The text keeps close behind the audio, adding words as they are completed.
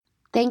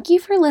Thank you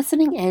for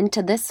listening in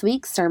to this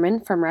week's sermon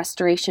from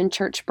Restoration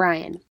Church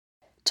Bryan.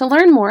 To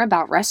learn more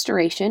about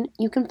Restoration,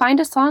 you can find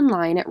us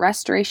online at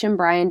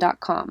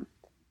restorationbryan.com.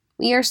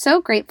 We are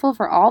so grateful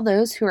for all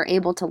those who are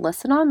able to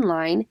listen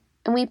online,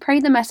 and we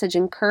pray the message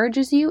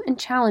encourages you and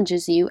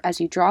challenges you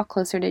as you draw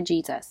closer to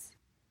Jesus.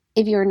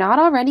 If you are not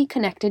already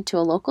connected to a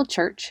local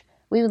church,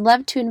 we would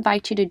love to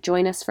invite you to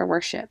join us for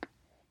worship.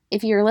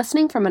 If you are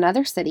listening from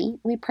another city,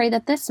 we pray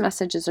that this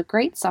message is a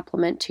great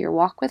supplement to your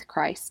walk with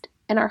Christ,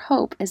 and our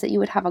hope is that you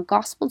would have a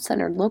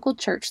gospel-centered local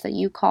church that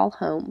you call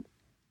home.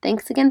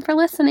 Thanks again for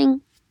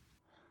listening.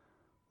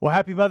 Well,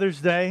 happy Mother's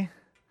Day.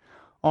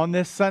 On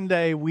this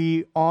Sunday,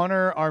 we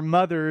honor our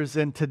mothers,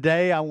 and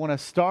today I want to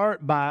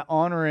start by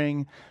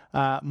honoring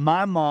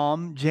my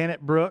mom,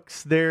 Janet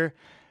Brooks.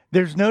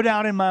 There's no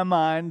doubt in my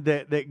mind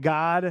that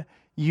God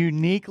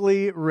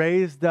uniquely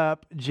raised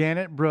up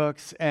Janet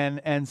Brooks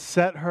and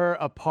set her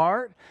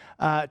apart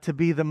to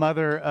be the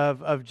mother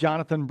of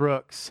Jonathan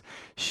Brooks.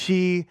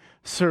 She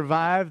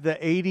survived the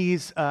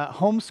 80s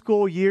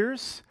homeschool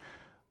years.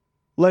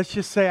 Let's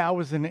just say I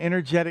was an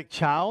energetic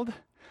child.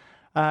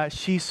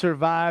 She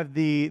survived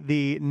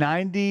the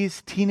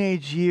 90s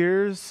teenage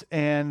years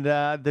and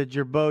the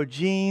Girbaud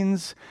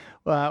jeans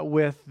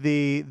with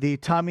the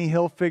Tommy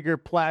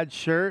Hilfiger plaid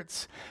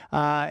shirts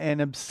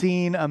and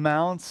obscene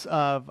amounts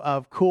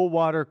of Cool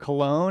Water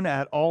cologne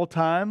at all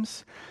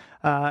times.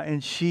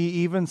 And she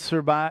even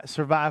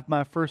survived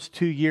my first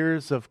 2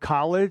 years of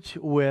college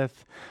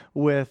with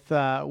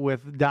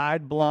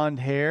dyed blonde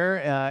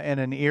hair and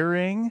an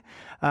earring,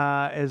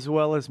 as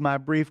well as my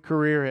brief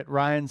career at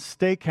Ryan's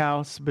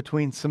Steakhouse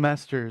between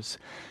semesters.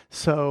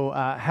 So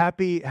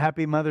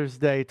happy Mother's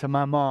Day to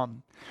my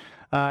mom.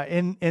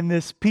 In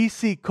this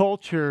PC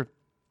culture,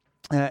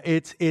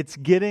 it's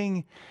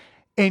getting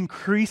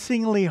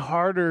increasingly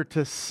harder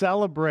to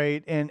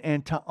celebrate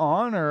and to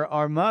honor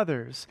our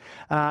mothers,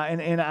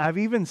 and I've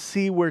even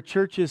seen where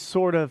churches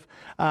sort of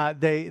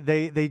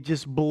they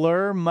just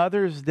blur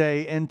Mother's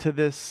Day into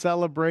this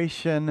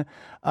celebration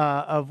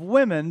of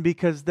women,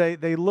 because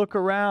they look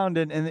around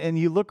and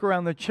you look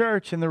around the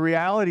church, and the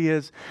reality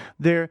is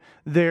there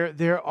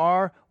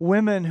are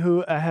women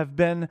who have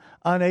been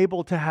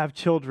unable to have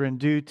children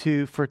due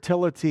to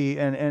fertility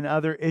and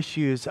other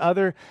issues.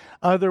 Other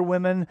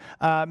women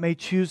may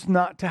choose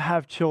not to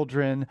have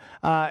children,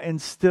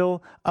 and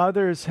still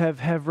others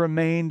have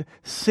remained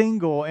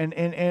single, and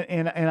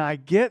I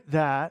get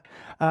that,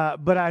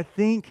 but I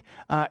think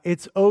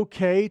it's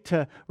okay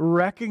to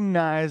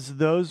recognize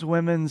those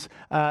women's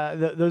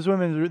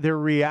their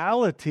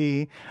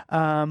reality,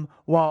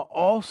 while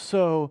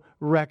also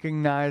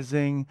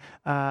recognizing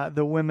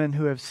the women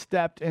who have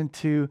stepped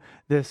into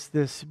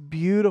this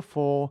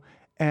beautiful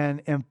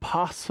and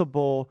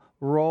impossible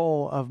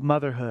role of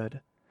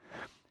motherhood.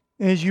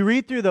 As you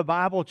read through the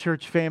Bible,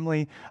 church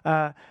family,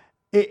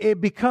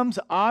 it becomes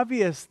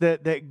obvious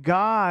that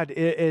God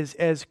is,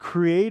 as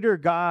creator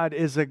God,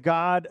 is a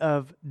God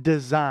of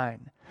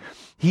design.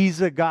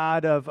 He's a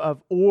God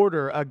of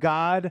order, a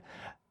God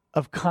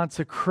of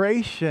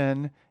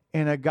consecration,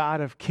 and a God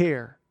of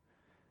care.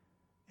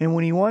 And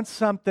when he wants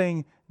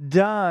something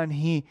done,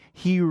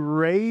 he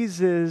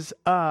raises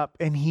up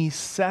and he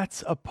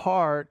sets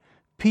apart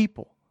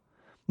people.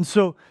 And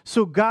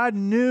so God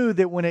knew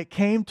that when it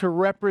came to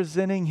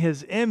representing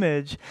his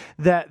image,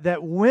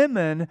 that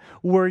women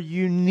were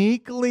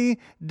uniquely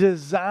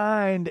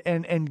designed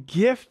and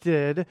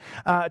gifted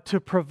to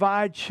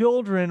provide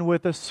children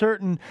with a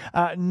certain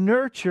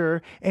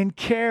nurture and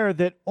care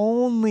that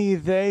only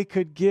they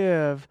could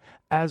give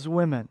as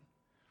women.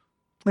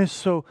 And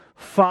so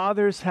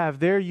fathers have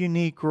their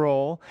unique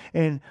role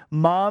and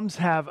moms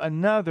have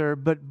another,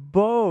 but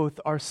both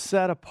are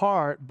set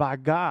apart by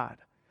God.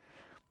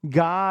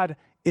 God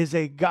is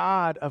a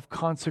God of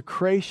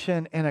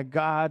consecration and a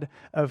God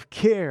of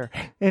care.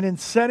 And in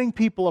setting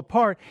people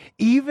apart,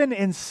 even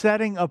in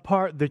setting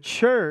apart the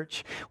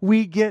church,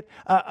 we get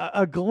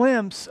a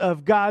glimpse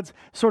of God's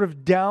sort of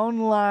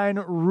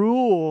downline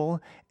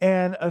rule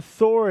and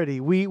authority.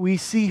 We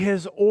see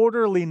his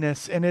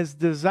orderliness and his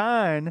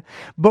design,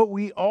 but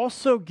we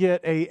also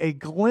get a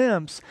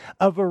glimpse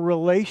of a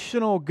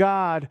relational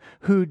God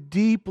who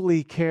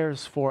deeply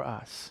cares for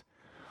us.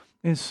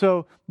 And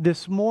so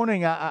this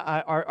morning,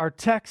 our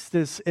text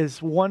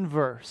is one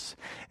verse,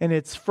 and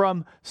it's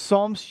from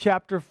Psalms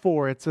chapter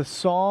 4. It's a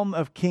psalm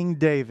of King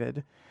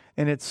David,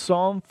 and it's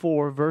Psalm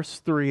 4, verse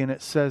 3, and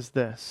it says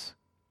this: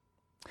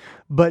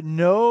 "But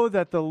know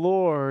that the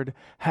Lord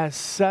has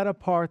set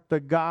apart the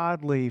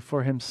godly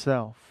for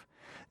himself.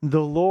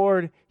 The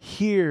Lord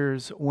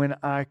hears when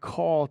I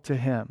call to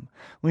him."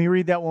 Let me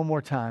read that one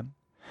more time.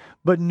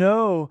 "But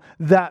know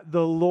that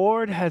the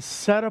Lord has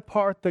set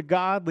apart the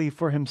godly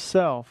for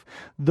himself.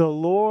 The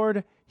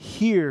Lord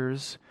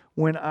hears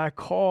when I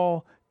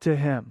call to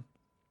him."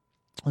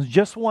 It's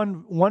just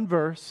one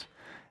verse,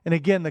 And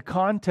again, the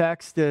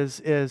context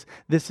is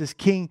this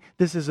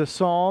is a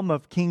psalm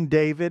of King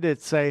David.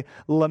 It's a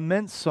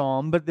lament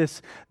psalm. But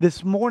this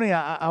morning,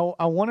 I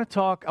want to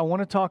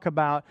talk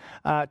about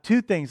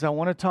two things. I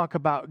want to talk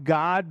about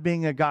God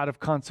being a God of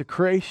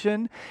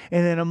consecration,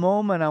 and in a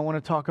moment, I want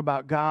to talk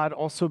about God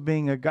also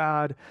being a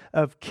God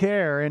of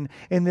care. And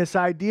in this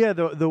idea,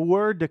 the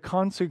word to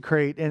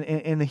consecrate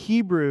in the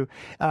Hebrew,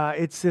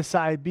 it's this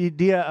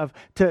idea of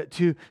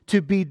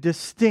to be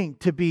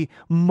distinct, to be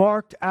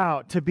marked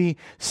out, to be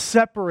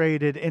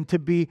separated, and to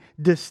be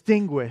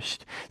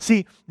distinguished.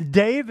 See,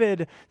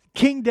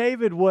 King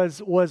David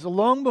was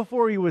long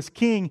before he was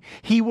king,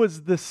 he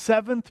was the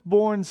seventh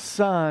born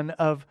son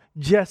of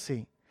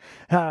Jesse.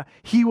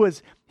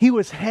 He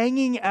was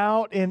hanging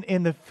out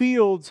in the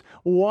fields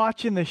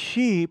watching the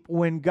sheep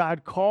when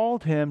God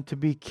called him to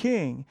be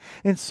king.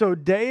 And so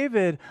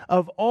David,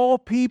 of all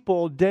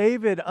people,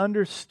 David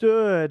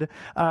understood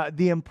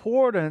the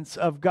importance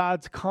of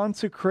God's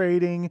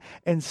consecrating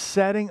and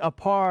setting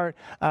apart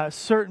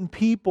certain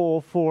people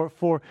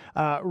for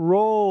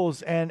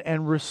roles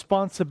and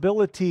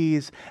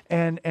responsibilities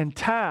and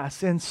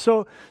tasks. And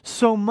so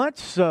much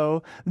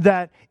so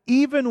that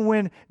even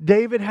when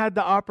David had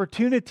the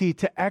opportunity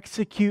to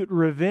execute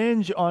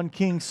revenge on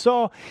King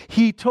Saul,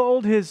 he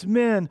told his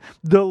men,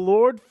 "The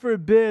Lord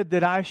forbid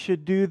that I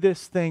should do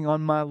this thing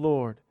on my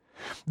Lord,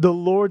 the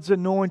Lord's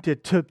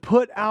anointed, to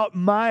put out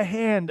my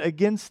hand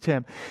against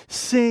him,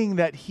 seeing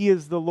that he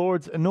is the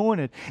Lord's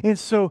anointed." And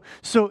so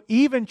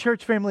even,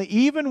 church family,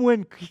 even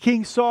when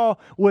King Saul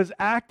was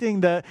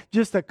acting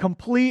just a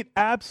complete,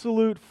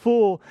 absolute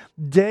fool,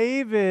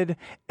 David,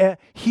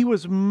 he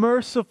was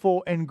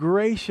merciful and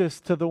gracious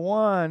to the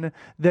one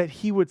that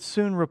he would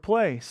soon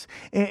replace.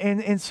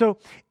 And so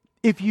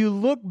if you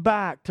look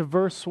back to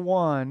verse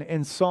 1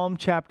 in Psalm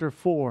chapter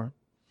 4,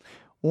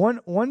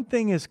 One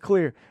thing is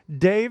clear.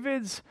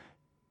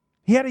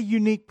 He had a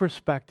unique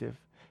perspective.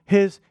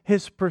 His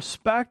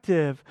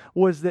perspective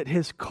was that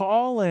his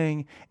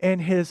calling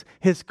and his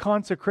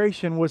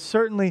consecration was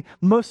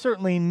most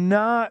certainly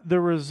not the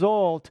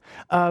result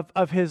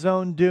of his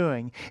own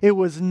doing. It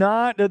was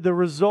not the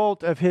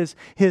result of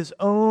his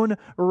own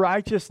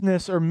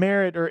righteousness or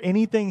merit or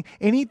anything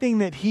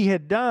that he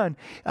had done.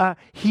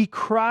 He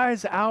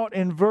cries out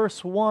in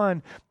verse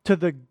 1 to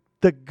the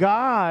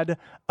God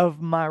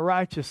of my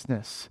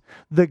righteousness.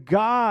 The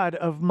God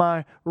of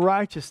my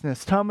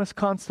righteousness. Thomas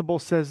Constable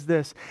says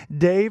this: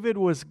 David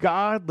was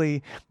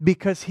godly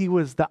because he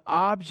was the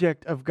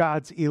object of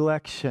God's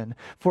election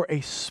for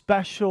a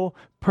special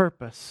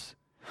purpose.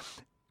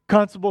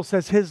 Constable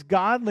says his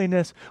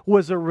godliness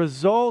was a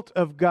result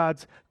of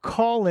God's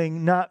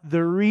calling, not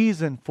the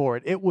reason for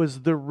it. It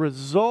was the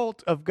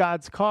result of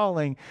God's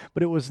calling,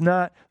 but it was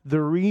not the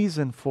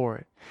reason for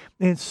it.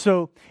 And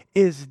so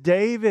is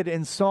David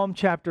in Psalm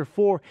chapter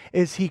 4,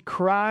 as he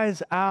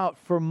cries out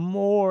for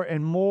more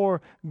and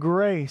more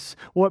grace.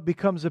 What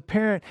becomes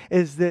apparent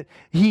is that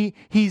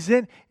he's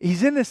in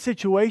a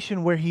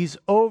situation where he's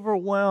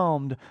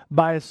overwhelmed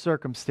by his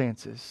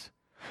circumstances.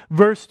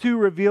 Verse 2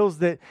 reveals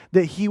that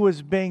he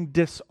was being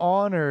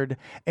dishonored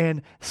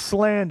and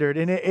slandered.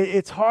 And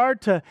it's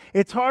hard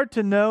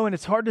to know, and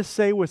it's hard to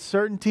say with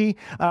certainty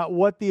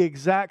what the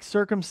exact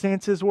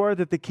circumstances were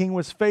that the king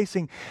was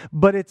facing.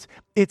 But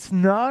it's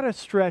not a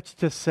stretch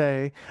to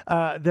say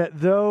that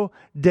though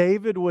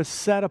David was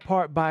set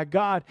apart by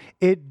God,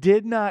 it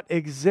did not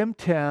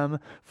exempt him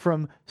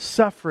from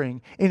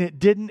suffering, and it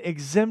didn't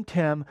exempt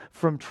him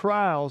from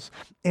trials.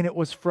 And it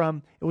was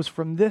from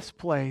this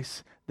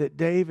place that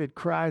David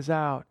cries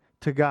out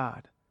to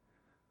God.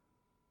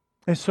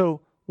 And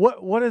so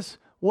what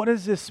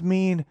does this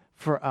mean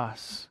for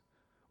us?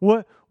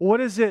 What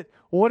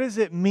does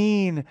it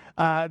mean,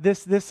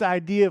 this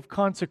idea of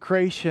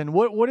consecration?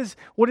 What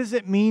does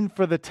it mean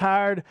for the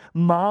tired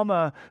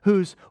mama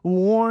who's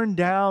worn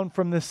down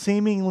from the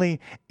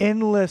seemingly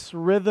endless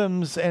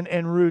rhythms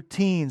and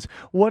routines?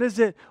 What does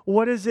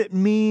it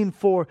mean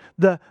for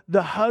the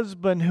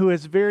husband who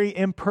is very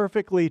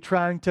imperfectly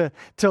trying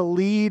to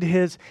lead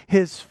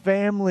his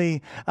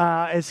family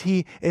as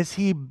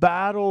he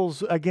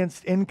battles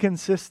against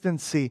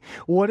inconsistency?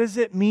 What does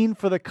it mean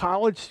for the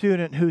college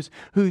student who's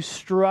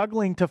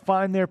struggling to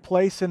find their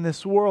place in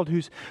this world,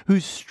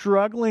 who's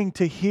struggling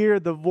to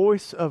hear the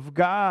voice of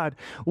God?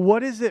 What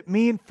does it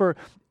mean for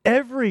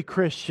every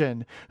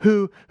Christian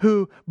who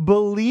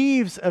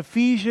believes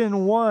Ephesians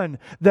 1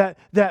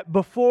 that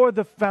before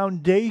the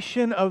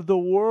foundation of the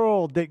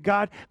world that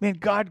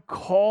God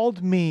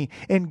called me,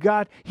 and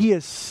He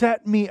has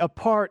set me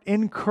apart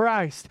in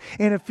Christ.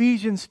 In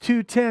Ephesians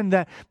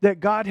 2:10 that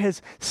God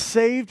has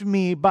saved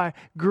me by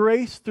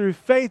grace through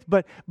faith,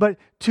 but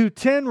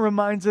 2:10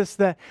 reminds us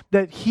that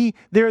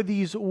there are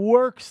these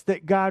works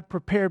that God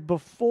prepared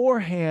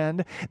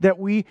beforehand that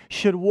we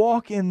should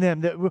walk in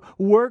them, that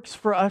works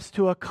for us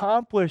to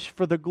accomplish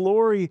for the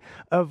glory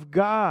of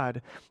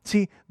God.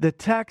 See, the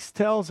text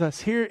tells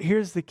us,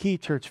 here's the key,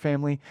 church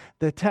family.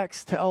 The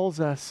text tells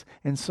us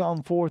in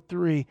Psalm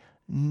 4:3,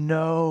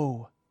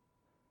 no.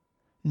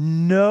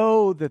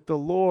 know that the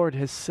Lord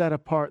has set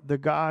apart the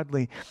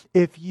godly.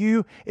 If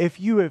you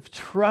have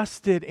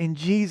trusted in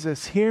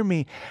Jesus, hear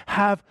me,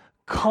 have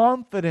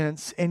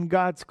confidence in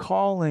God's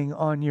calling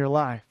on your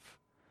life.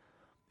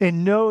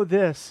 And know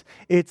this,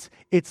 it's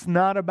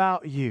not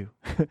about you.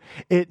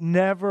 It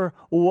never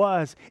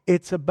was.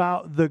 It's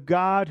about the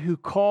God who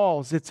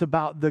calls. It's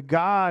about the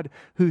God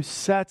who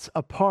sets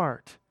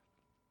apart.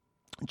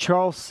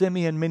 Charles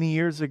Simeon, many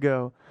years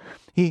ago,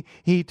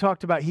 he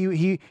talked about,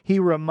 he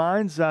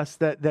reminds us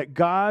that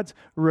God's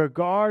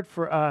regard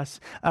for us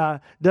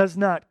does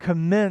not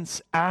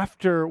commence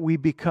after we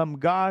become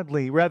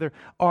godly. Rather,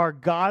 our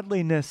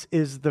godliness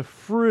is the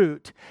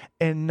fruit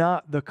and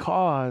not the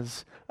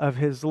cause of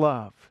His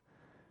love.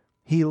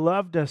 He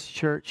loved us,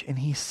 church, and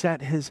He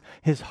set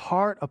His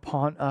heart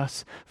upon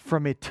us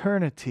from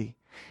eternity.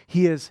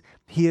 He is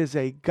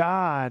a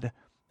God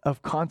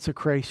of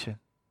consecration.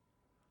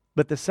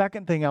 But the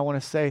second thing I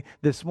want to say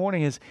this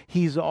morning is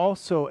He's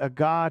also a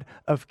God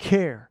of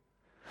care.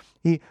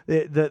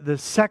 The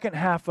second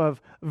half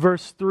of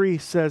verse 3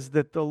 says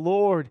that the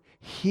Lord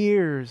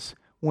hears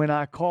when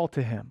I call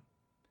to Him.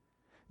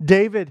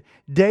 David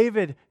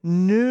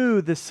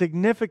knew the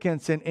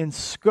significance and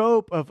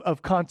scope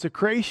of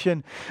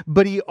consecration,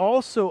 but he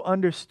also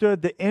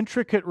understood the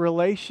intricate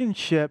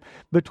relationship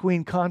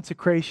between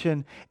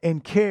consecration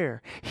and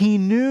care. He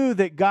knew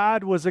that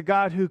God was a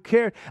God who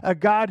cared, a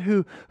God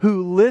who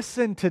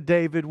listened to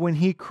David when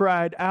he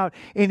cried out,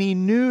 and he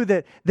knew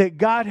that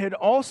God had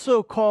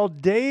also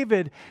called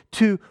David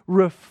to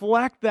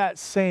reflect that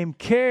same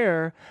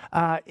care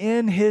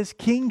in his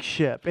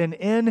kingship and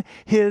in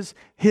his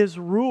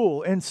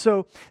rule. And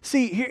so,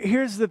 see,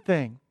 here's the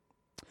thing.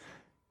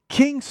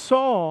 King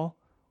Saul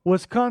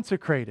was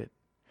consecrated.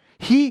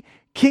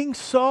 King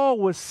Saul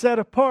was set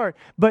apart,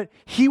 but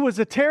he was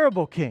a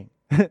terrible king.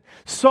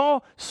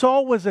 Saul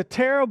was a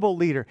terrible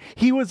leader.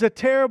 He was a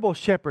terrible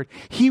shepherd.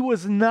 He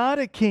was not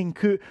a king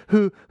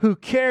who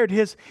cared.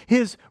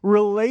 His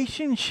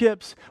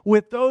relationships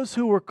with those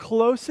who were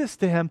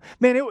closest to him,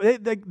 man,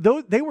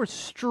 they were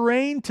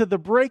strained to the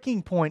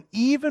breaking point,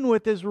 even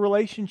with his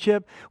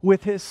relationship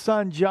with his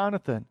son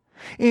Jonathan.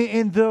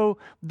 And though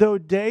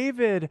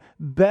David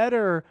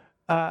better,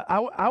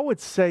 I would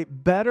say,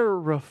 better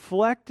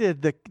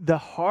reflected the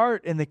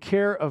heart and the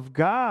care of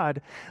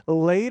God,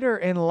 later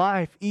in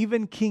life,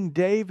 even King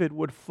David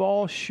would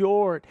fall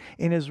short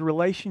in his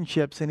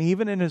relationships and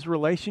even in his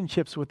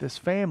relationships with his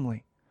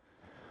family.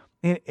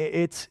 And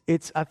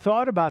I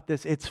thought about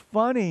this. It's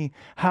funny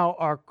how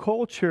our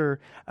culture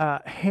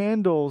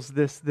handles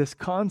this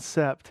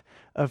concept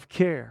of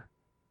care.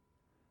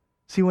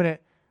 See, when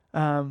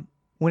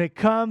it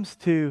comes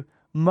to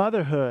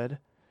motherhood,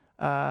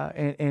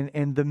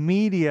 and the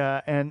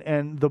media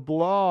and the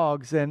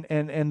blogs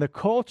and the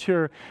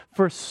culture,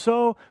 for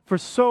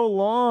so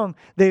long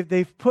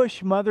they've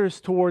pushed mothers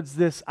towards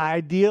this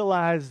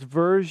idealized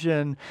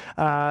version,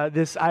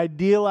 this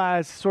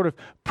idealized sort of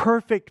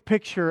perfect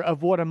picture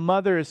of what a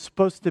mother is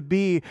supposed to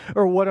be,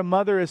 or what a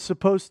mother is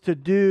supposed to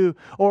do,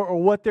 or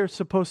what they're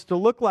supposed to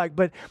look like.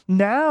 But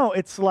now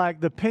it's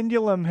like the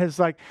pendulum has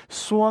like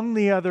swung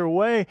the other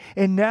way,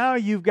 and now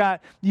you've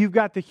got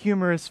the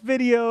humorous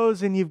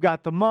videos, and you've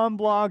got the mom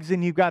blogs,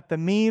 and you've got the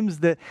memes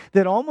that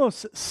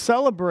almost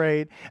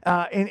celebrate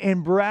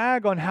and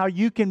brag on how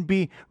you can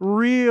be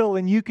real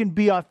and you can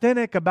be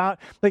authentic about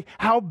like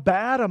how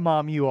bad a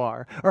mom you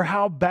are, or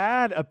how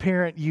bad a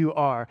parent you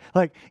are.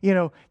 Like,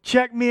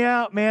 check me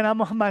out, man.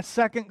 I'm on my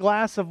second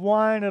glass of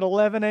wine at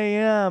 11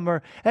 a.m.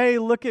 Or, hey,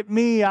 look at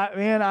me.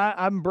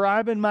 I'm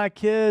bribing my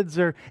kids,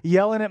 or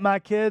yelling at my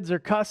kids, or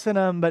cussing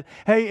them. But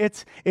hey,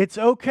 it's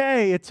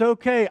okay. It's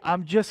okay.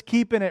 I'm just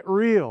keeping it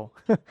real.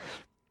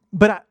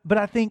 But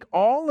I think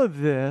all of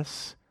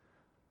this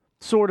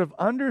sort of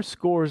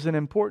underscores an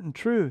important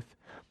truth.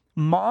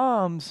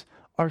 Moms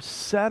are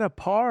set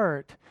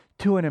apart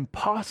to an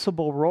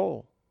impossible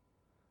role.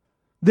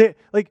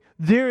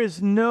 There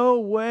is no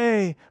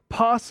way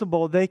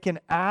possible they can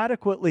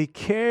adequately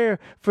care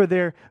for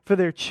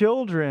their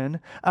children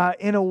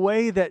in a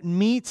way that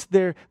meets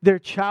their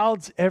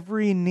child's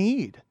every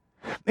need.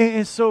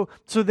 And so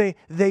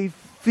they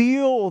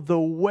feel the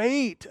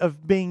weight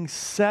of being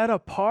set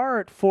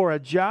apart for a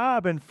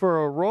job and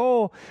for a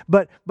role,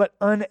 but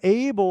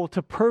unable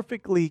to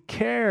perfectly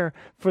care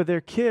for their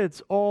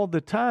kids all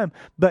the time.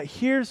 But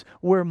here's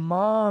where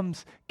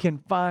moms can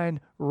find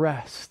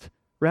rest.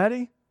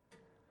 Ready?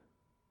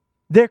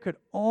 There could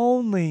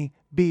only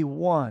be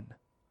one.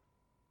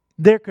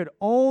 There could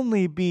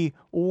only be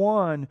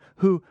one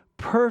who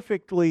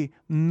perfectly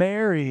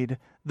married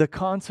the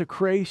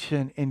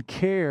consecration and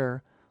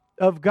care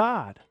of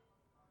God.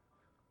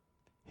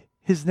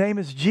 His name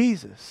is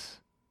Jesus.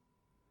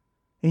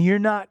 And you're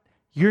not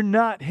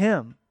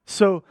him.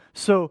 So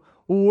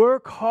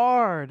work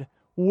hard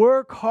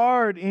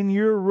in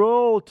your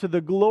role to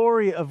the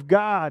glory of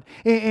God.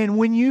 And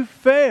when you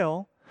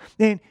fail,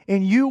 and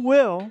you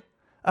will,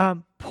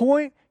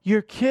 point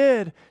your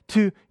kid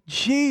to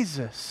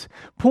Jesus.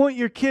 Point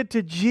your kid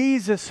to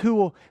Jesus, who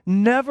will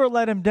never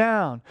let him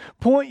down.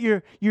 Point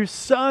your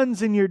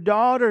sons and your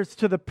daughters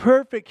to the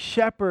perfect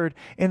shepherd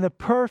and the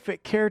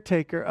perfect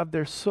caretaker of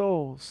their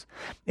souls.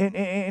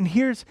 And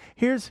here's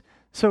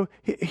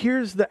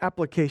the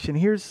application.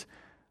 Here's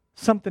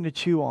something to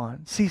chew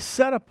on. See,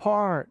 set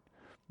apart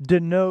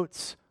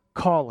denotes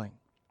calling.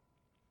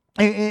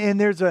 And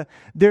there's a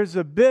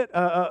bit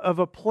of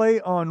a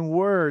play on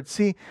words.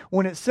 See,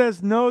 when it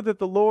says know that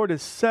the Lord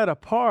is set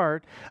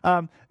apart,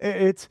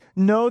 it's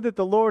know that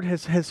the Lord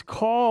has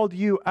called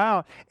you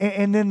out.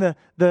 And then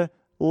the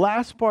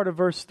last part of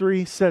verse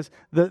 3 says,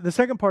 the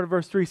second part of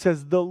verse 3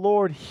 says, the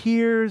Lord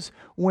hears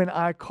when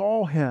I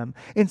call him.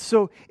 And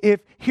so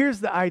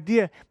here's the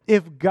idea,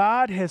 if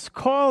God has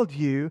called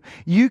you,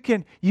 you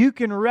can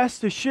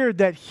rest assured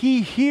that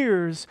he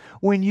hears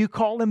when you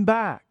call him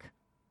back.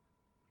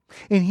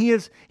 And he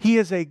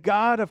is a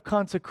God of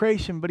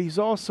consecration, but he's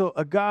also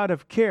a God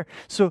of care.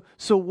 So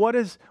what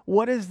does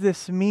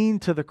this mean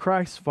to the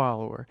Christ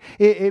follower?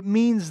 It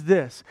means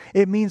this.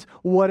 It means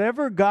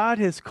whatever God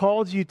has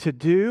called you to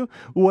do,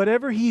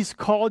 whatever he's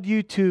called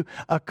you to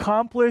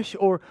accomplish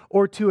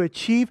or to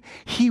achieve,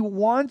 he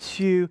wants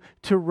you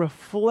to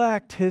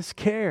reflect his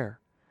care.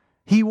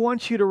 He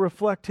wants you to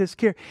reflect his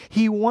care.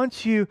 He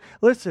wants you,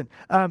 listen,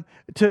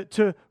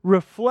 to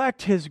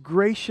reflect his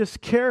gracious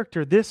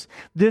character. This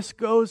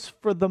goes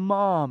for the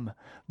mom.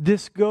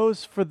 This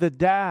goes for the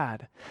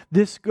dad.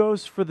 This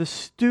goes for the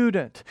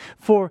student,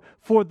 for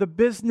the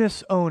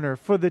business owner,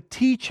 for the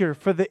teacher,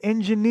 for the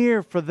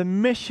engineer, for the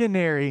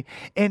missionary,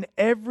 and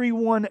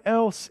everyone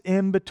else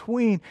in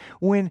between.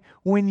 When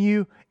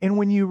you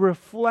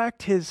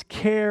reflect his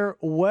care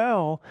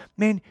well,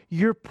 man,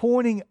 you're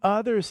pointing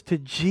others to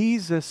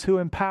Jesus who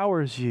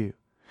empowers you.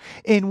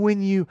 And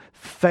when you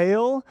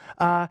fail,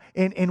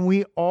 and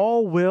we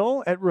all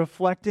will at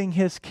reflecting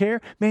his care,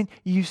 man,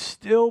 you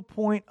still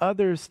point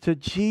others to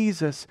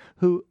Jesus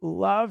who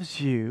loves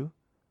you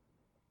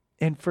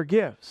and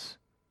forgives.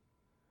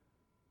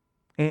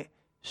 And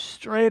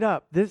straight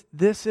up,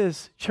 this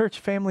is, church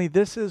family,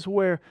 this is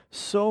where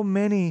so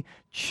many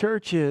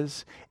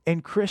churches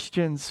and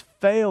Christians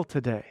fail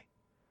today.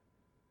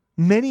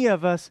 Many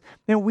of us,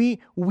 and we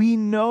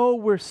know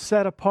we're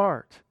set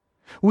apart.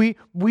 We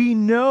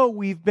know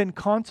we've been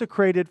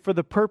consecrated for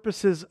the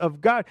purposes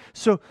of God.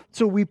 So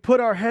we put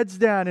our heads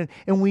down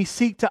and we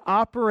seek to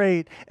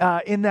operate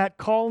in that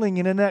calling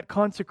and in that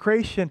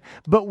consecration,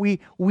 but we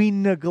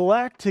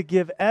neglect to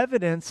give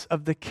evidence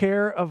of the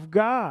care of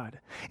God.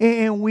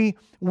 And we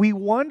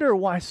wonder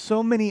why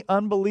so many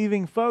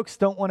unbelieving folks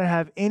don't want to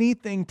have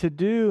anything to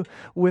do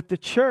with the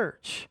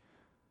church.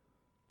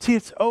 See,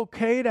 it's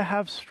okay to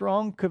have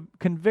strong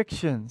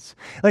convictions.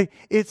 Like,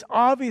 it's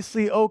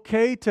obviously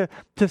okay to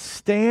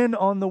stand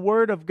on the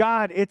Word of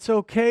God. It's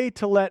okay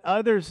to let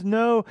others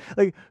know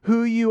like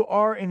who you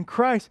are in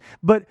Christ.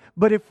 But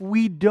if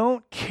we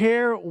don't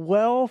care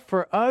well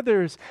for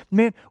others,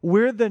 man,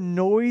 we're the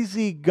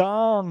noisy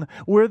gong.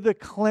 We're the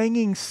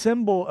clanging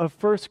cymbal of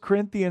 1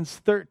 Corinthians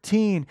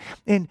 13.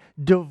 And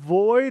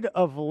devoid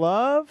of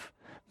love,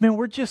 man,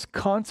 we're just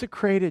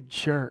consecrated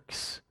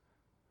jerks.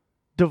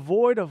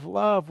 Devoid of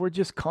love, we're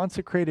just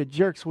consecrated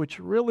jerks, which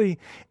really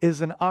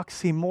is an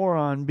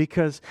oxymoron,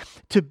 because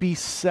to be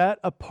set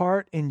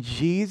apart in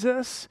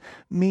Jesus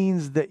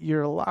means that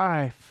your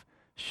life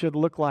should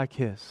look like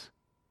his.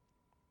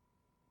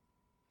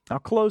 I'll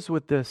close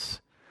with this.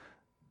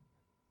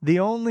 The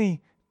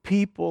only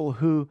people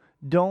who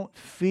don't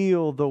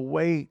feel the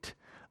weight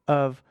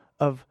of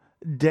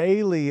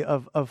daily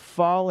of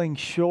falling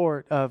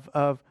short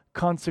of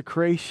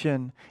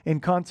consecration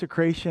and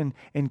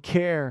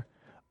care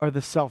are the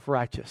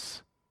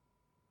self-righteous.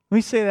 Let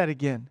me say that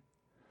again.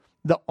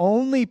 The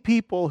only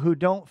people who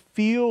don't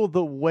feel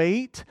the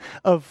weight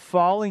of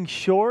falling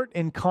short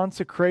in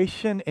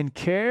consecration and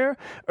care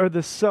are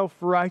the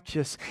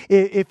self-righteous.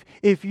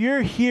 If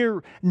you're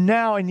here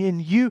now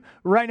and you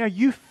right now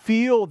you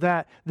feel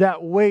that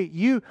weight,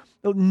 you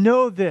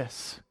know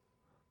this.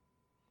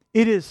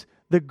 It is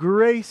the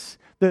grace,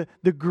 the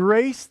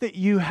grace that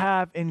you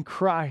have in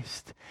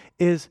Christ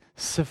is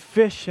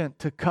sufficient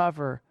to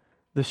cover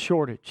the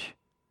shortage.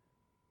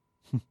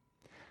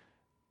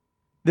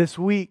 This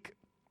week,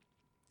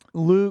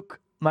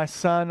 Luke, my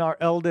son, our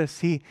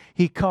eldest, he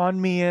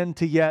conned me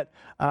into yet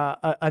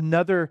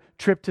another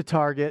trip to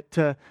Target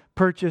to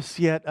purchase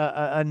yet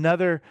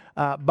another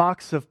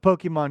box of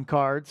Pokemon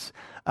cards.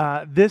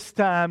 This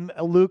time,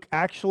 Luke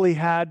actually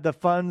had the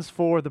funds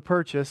for the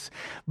purchase.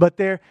 But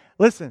there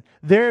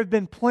have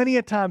been plenty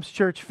of times,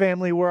 church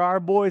family, where our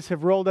boys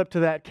have rolled up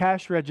to that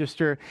cash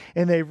register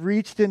and they've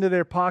reached into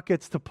their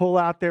pockets to pull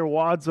out their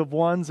wads of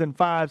 1s and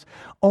 5s,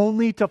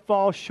 only to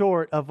fall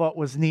short of what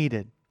was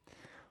needed.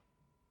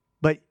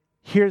 But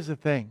here's the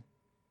thing.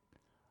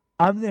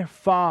 I'm their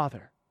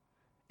father.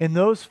 And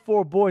those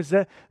 4 boys,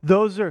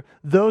 those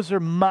are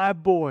my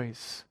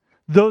boys.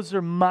 Those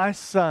are my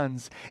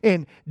sons.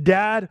 And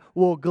Dad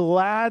will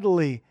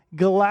gladly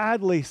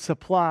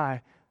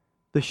supply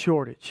the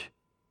shortage.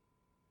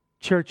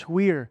 Church,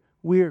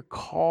 we're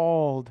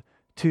called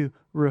to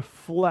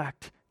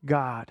reflect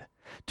God,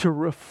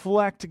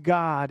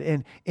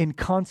 in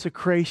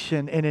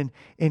consecration and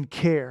in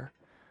care.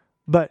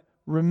 But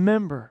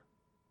remember,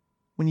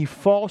 when you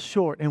fall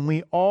short, and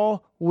we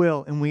all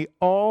will, and we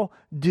all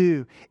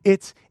do,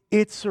 it's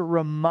a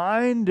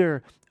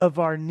reminder of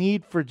our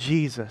need for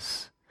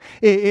Jesus.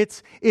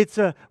 It's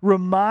a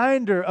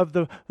reminder of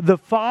the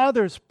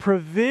Father's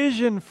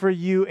provision for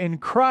you in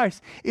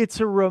Christ.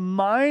 It's a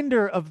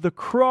reminder of the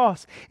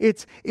cross.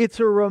 It's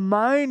a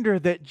reminder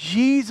that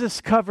Jesus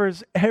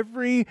covers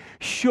every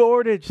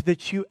shortage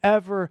that you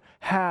ever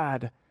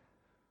had.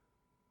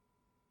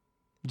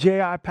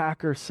 J.I.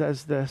 Packer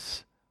says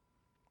this: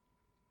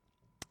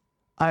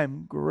 I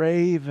am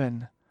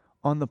graven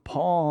on the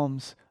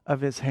palms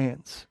of his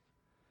hands.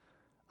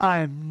 I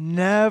am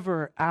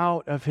never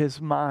out of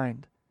his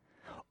mind.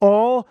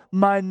 All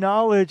my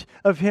knowledge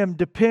of him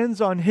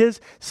depends on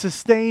his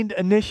sustained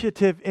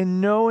initiative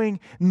in knowing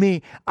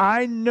me.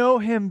 I know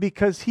him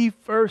because he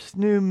first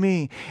knew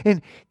me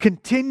and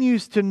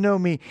continues to know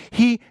me.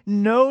 He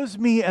knows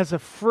me as a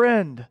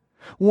friend,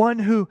 one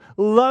who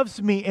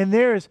loves me, and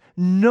there is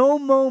no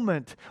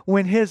moment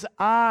when his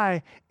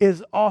eye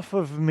is off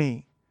of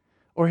me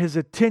or his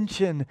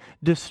attention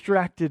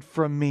distracted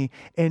from me.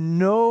 And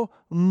no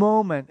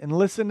moment, and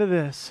listen to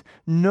this,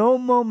 no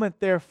moment,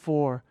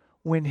 therefore,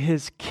 when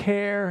his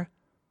care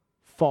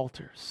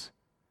falters.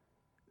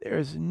 There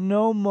is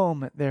no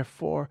moment,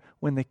 therefore,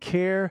 when the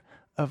care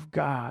of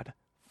God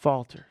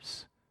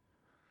falters.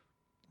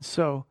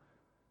 So,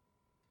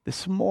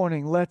 this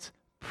morning, let's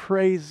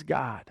praise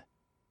God.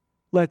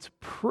 Let's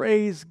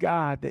praise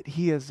God that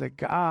he is a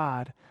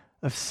God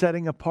of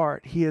setting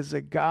apart. He is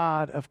a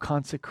God of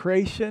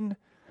consecration,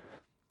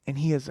 and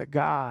he is a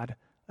God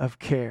of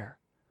care.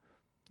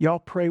 Y'all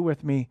pray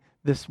with me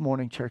this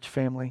morning, church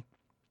family.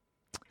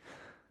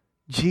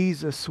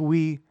 Jesus,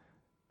 we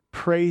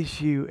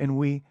praise you and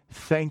we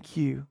thank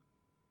you,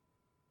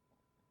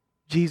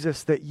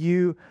 Jesus, that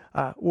you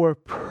were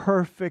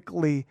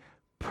perfectly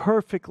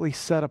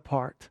set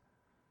apart.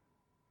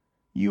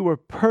 You were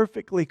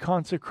perfectly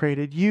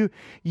consecrated. You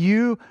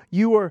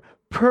were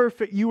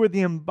perfect. You were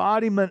the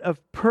embodiment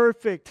of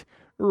perfect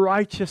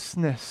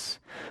righteousness,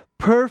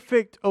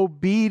 perfect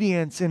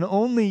obedience, and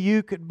only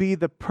you could be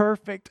the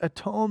perfect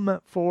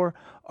atonement for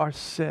our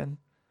sin.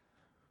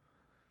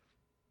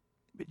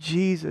 But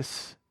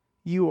Jesus,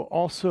 you are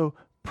also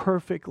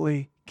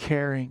perfectly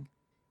caring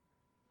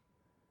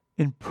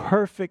and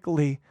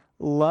perfectly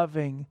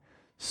loving,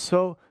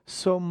 so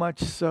much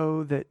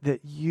so that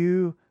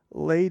you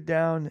laid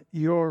down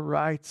your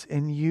rights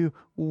and you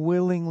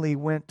willingly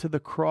went to the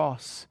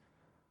cross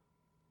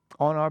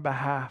on our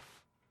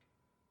behalf.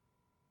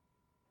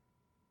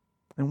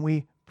 And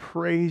we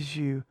praise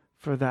you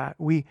for that.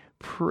 We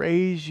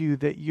praise you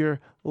that your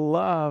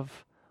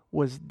love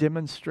was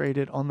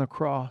demonstrated on the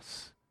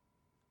cross.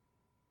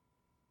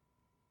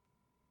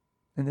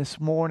 And this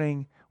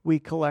morning, we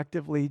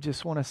collectively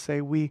just want to say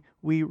we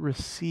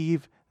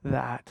receive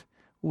that.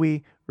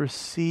 We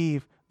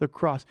receive the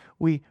cross.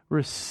 We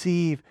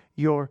receive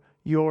your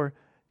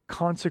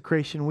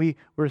consecration. We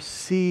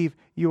receive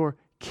your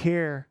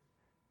care.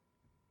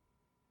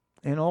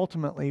 And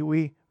ultimately,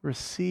 we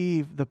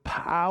receive the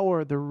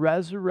power, the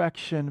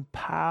resurrection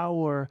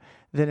power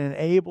that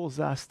enables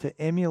us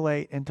to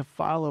emulate and to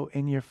follow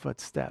in your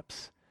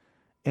footsteps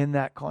in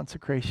that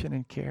consecration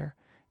and care.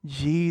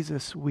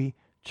 Jesus, we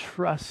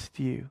trust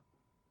you.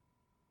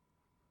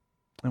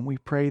 And we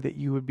pray that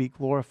you would be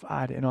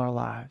glorified in our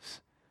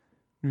lives.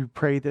 We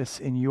pray this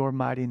in your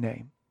mighty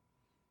name,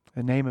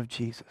 the name of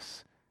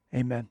Jesus.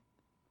 Amen.